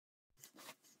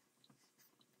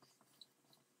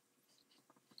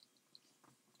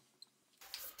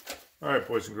All right,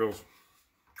 boys and girls,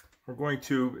 we're going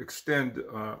to extend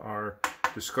our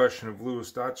discussion of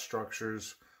Lewis dot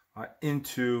structures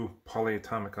into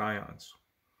polyatomic ions.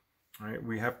 All right,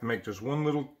 we have to make just one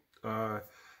little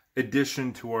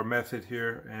addition to our method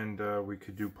here, and we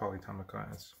could do polyatomic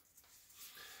ions.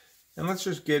 And let's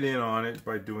just get in on it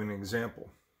by doing an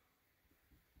example.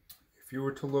 If you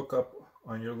were to look up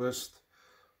on your list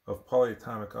of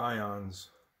polyatomic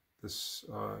ions, this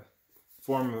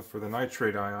formula for the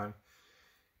nitrate ion,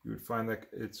 you would find that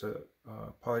it's a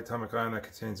polyatomic ion that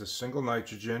contains a single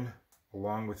nitrogen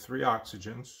along with 3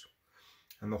 oxygens,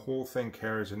 and the whole thing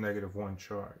carries a -1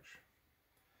 charge.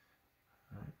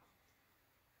 Right.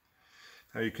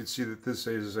 Now you can see that this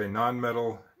is a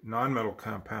non-metal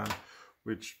compound,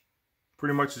 which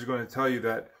pretty much is going to tell you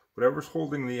that whatever's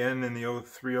holding the N and the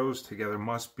 3 O's together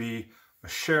must be a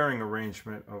sharing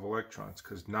arrangement of electrons,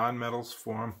 because non-metals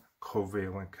form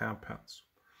covalent compounds.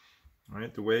 All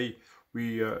right, the way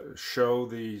we show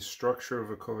the structure of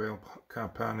a covalent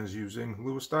compound is using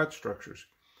Lewis dot structures.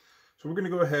 So we're going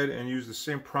to go ahead and use the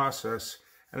same process,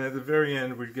 and at the very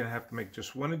end we're going to have to make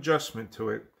just one adjustment to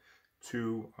it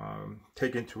to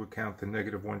take into account the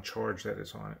 -1 charge that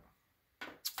is on it.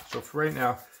 So for right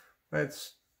now,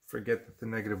 let's forget that the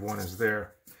 -1 is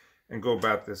there and go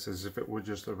about this as if it were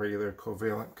just a regular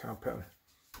covalent compound.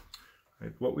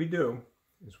 Right, what we do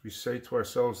is we say to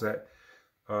ourselves that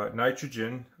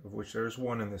nitrogen, of which there is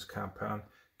 1 in this compound,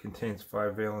 contains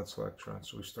 5 valence electrons.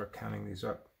 So we start counting these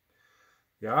up.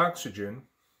 The oxygen,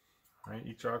 right,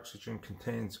 each oxygen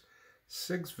contains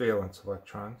 6 valence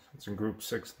electrons. It's in group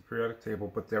 6 of the periodic table,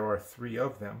 but there are 3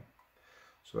 of them.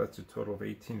 So that's a total of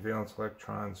 18 valence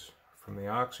electrons from the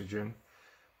oxygen,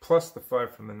 plus the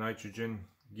 5 from the nitrogen,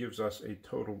 gives us a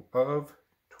total of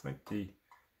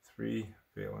 23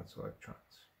 valence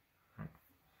electrons. Right.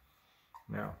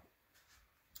 Now,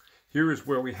 here is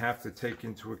where we have to take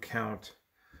into account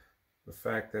the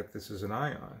fact that this is an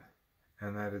ion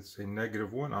and that it's a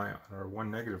 -1 ion, or 1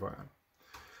 negative ion.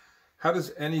 How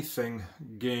does anything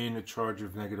gain a charge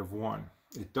of -1?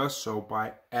 It does so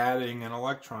by adding an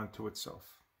electron to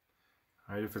itself.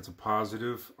 Right? If it's a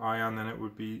positive ion, then it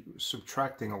would be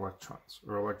subtracting electrons,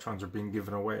 or electrons are being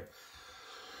given away.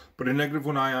 But a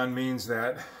 -1 ion means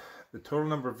that the total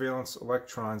number of valence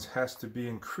electrons has to be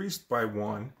increased by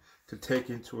 1 to take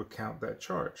into account that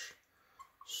charge.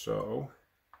 So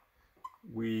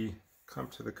we come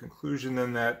to the conclusion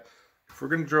then that if we're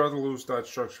going to draw the Lewis dot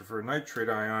structure for a nitrate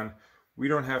ion, we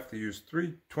don't have to use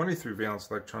 23 valence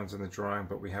electrons in the drawing,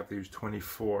 but we have to use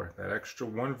 24. That extra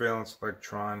 1 valence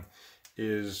electron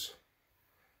is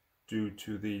due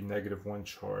to the -1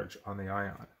 charge on the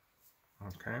ion.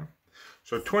 Okay,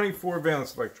 so 24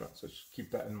 valence electrons. Let's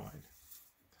keep that in mind.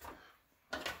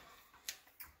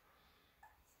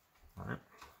 All right,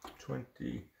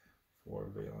 24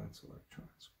 valence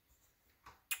electrons.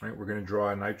 All right, we're going to draw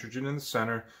a nitrogen in the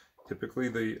center. Typically,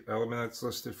 the element that's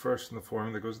listed first in the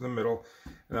formula goes in the middle,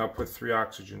 and I'll put 3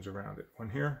 oxygens around it.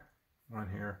 1 here, 1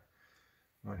 here,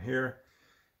 1 here,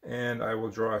 and I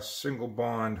will draw a single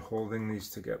bond holding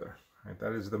these together. All right,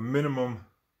 that is the minimum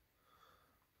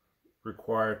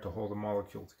required to hold a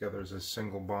molecule together, is a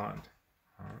single bond.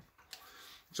 All right.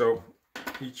 So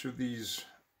each of these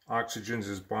oxygens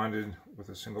is bonded with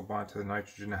a single bond to the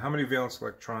nitrogen. Now, how many valence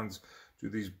electrons do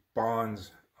these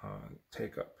bonds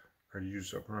take up or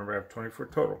use up? Remember, I have 24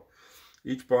 total.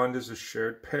 Each bond is a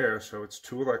shared pair, so it's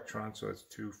 2 electrons, so that's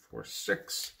 2, 4,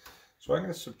 6. So I'm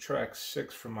going to subtract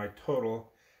 6 from my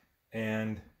total,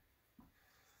 and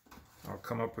I'll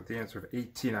come up with the answer of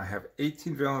 18. I have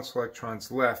 18 valence electrons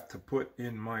left to put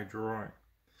in my drawing.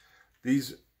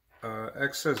 These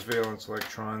excess valence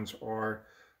electrons are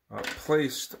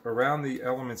placed around the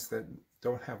elements that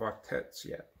don't have octets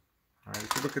yet. All right,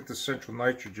 if you look at the central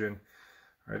nitrogen,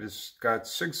 all right, it's got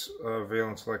 6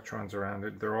 valence electrons around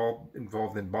it. They're all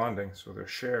involved in bonding, so they're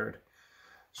shared.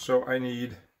 So I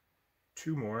need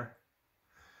 2 more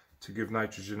to give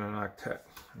nitrogen an octet.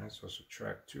 All right, so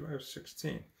subtract 2, I have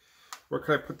 16. Where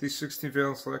can I put these 16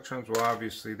 valence electrons? Well,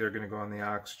 obviously they're going to go on the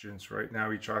oxygens. Right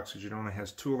now each oxygen only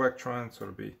has 2 electrons, so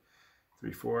it'll be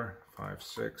 3, 4, 5,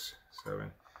 6,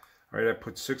 7. All right, I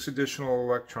put 6 additional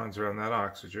electrons around that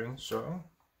oxygen, so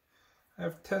I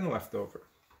have 10 left over.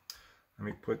 Let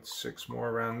me put 6 more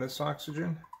around this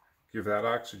oxygen, give that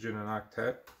oxygen an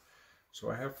octet. So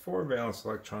I have 4 valence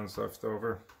electrons left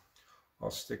over.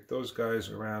 I'll stick those guys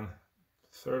around the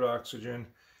 3rd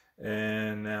oxygen,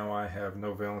 and now I have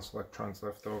no valence electrons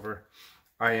left over.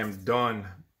 I am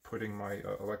done putting my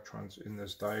electrons in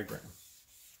this diagram.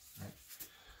 Right.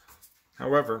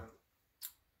 However,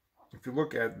 if you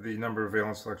look at the number of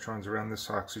valence electrons around this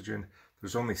oxygen,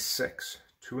 there's only 6.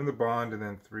 2 in the bond, and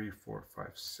then 3, 4,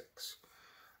 5, 6.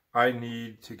 I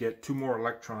need to get 2 more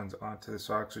electrons onto this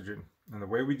oxygen. And the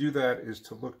way we do that is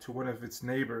to look to one of its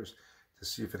neighbors to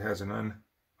see if it has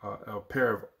a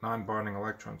pair of non-bonding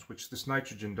electrons, which this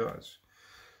nitrogen does.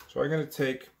 So I'm going to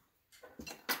take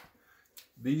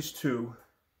these 2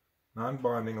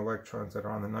 non-bonding electrons that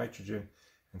are on the nitrogen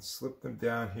and slip them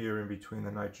down here in between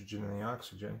the nitrogen and the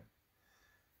oxygen.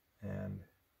 And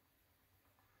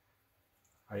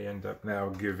I end up now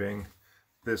giving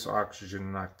this oxygen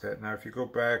an octet. Now if you go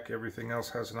back, everything else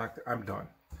has an octet. I'm done.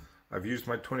 I've used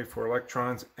my 24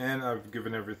 electrons and I've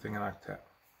given everything an octet.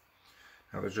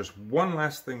 Now there's just one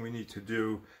last thing we need to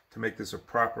do to make this a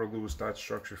proper Lewis dot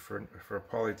structure for a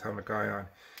polyatomic ion,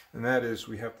 and that is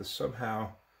we have to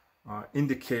somehow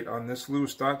indicate on this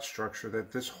Lewis dot structure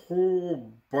that this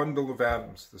whole bundle of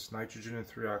atoms, this nitrogen and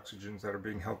 3 oxygens that are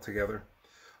being held together,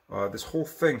 this whole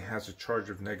thing has a charge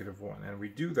of -1, and we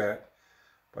do that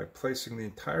by placing the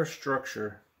entire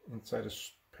structure inside a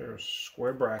pair of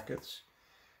square brackets,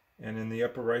 and in the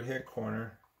upper right hand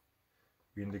corner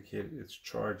we indicate its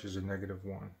charge is a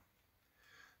 -1.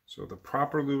 So the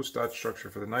proper Lewis dot structure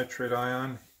for the nitrate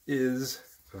ion is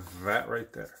that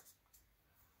right there.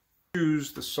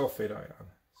 Choose the sulfate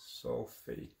ion.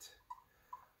 Sulfate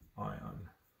ion.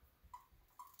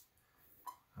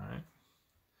 Alright.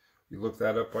 You look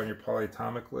that up on your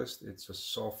polyatomic list. It's a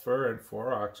sulfur and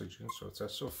 4 oxygen, so it's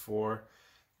SO4,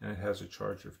 and it has a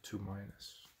charge of 2-.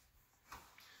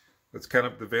 Let's count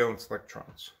up the valence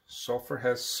electrons. Sulfur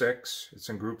has 6, it's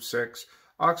in group 6.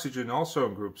 Oxygen, also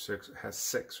in group 6, has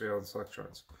 6 valence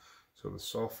electrons. So the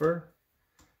sulfur,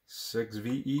 6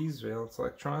 VEs, valence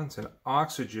electrons, and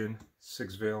oxygen,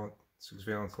 6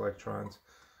 valence electrons,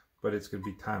 but it's going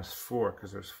to be times 4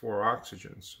 because there's 4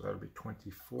 oxygens, so that'll be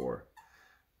 24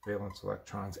 valence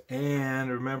electrons.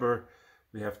 And remember,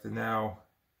 we have to now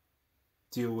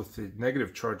deal with the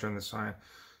negative charge on this ion.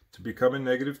 To become a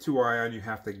 -2 ion, you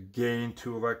have to gain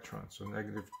 2 electrons. So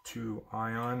 -2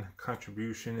 ion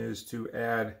contribution is to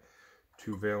add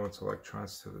 2 valence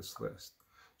electrons to this list.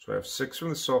 So I have 6 from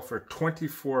the sulfur,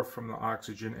 24 from the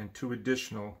oxygen, and 2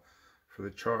 additional for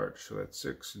the charge. So that's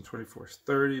 6 and 24 is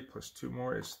 30, plus 2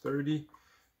 more is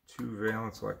 32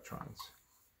 valence electrons.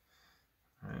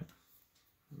 All right.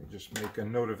 Let me just make a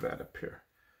note of that up here.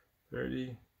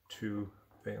 32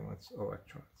 valence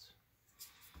electrons.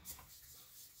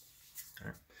 All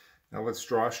right. Now let's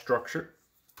draw a structure.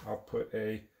 I'll put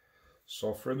a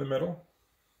sulfur in the middle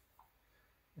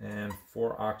and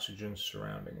 4 oxygens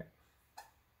surrounding it.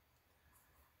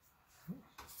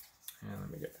 And let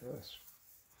me get to this.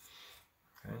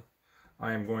 Okay.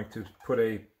 I am going to put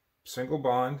a single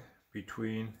bond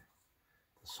between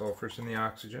the sulfurs and the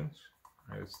oxygens.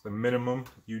 Right, it's the minimum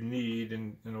you need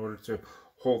in order to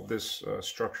hold this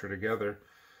structure together.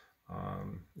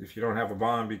 If you don't have a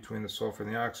bond between the sulfur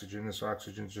and the oxygen, this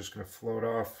oxygen is just going to float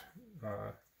off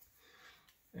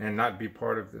and not be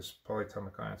part of this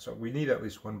polyatomic ion. So we need at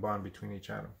least 1 bond between each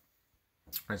atom.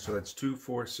 And so that's 2,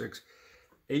 4, 6,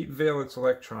 8 valence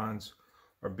electrons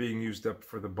are being used up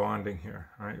for the bonding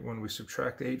here. All right, when we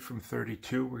subtract 8 from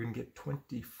 32, we're going to get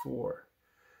 24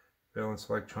 valence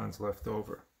electrons left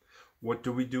over. What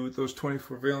do we do with those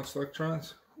 24 valence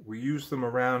electrons? We use them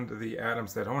around the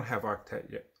atoms that don't have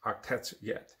octets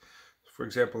yet. For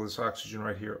example, this oxygen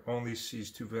right here only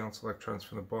sees 2 valence electrons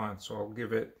from the bond, so I'll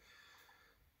give it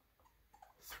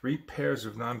 3 pairs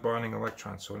of non-bonding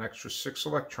electrons, so an extra 6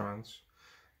 electrons,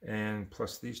 and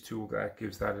plus these 2, that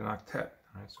gives that an octet.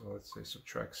 All right, so let's say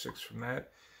subtract 6 from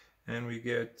that, and we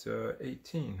get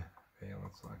 18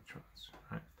 valence electrons. All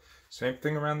right. Same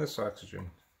thing around this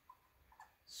oxygen.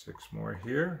 6 more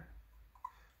here,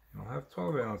 and I'll have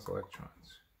 12 valence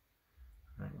electrons.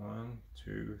 All right, 1,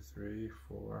 2, 3,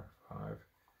 4, 5,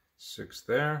 6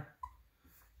 there,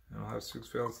 and I'll have 6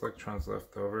 valence electrons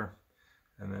left over,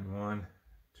 and then 1,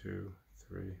 2,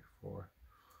 3, 4,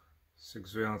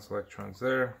 6 valence electrons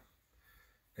there,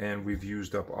 and we've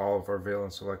used up all of our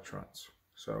valence electrons.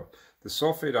 So the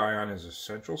sulfate ion is a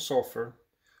central sulfur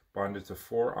bonded to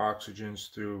 4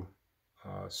 oxygens through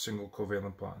single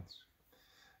covalent bonds.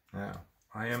 Now,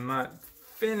 I am not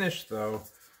finished though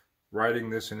writing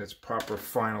this in its proper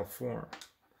final form.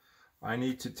 I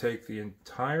need to take the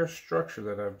entire structure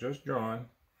that I've just drawn,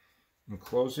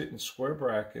 enclose it in square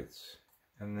brackets,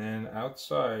 and then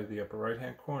outside the upper right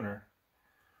hand corner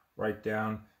write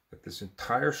down that this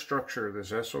entire structure,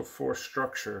 this SO4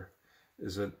 structure,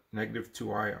 is a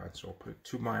 -2 ion. So I'll put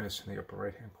 2- in the upper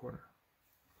right hand corner.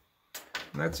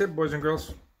 And that's it, boys and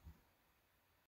girls.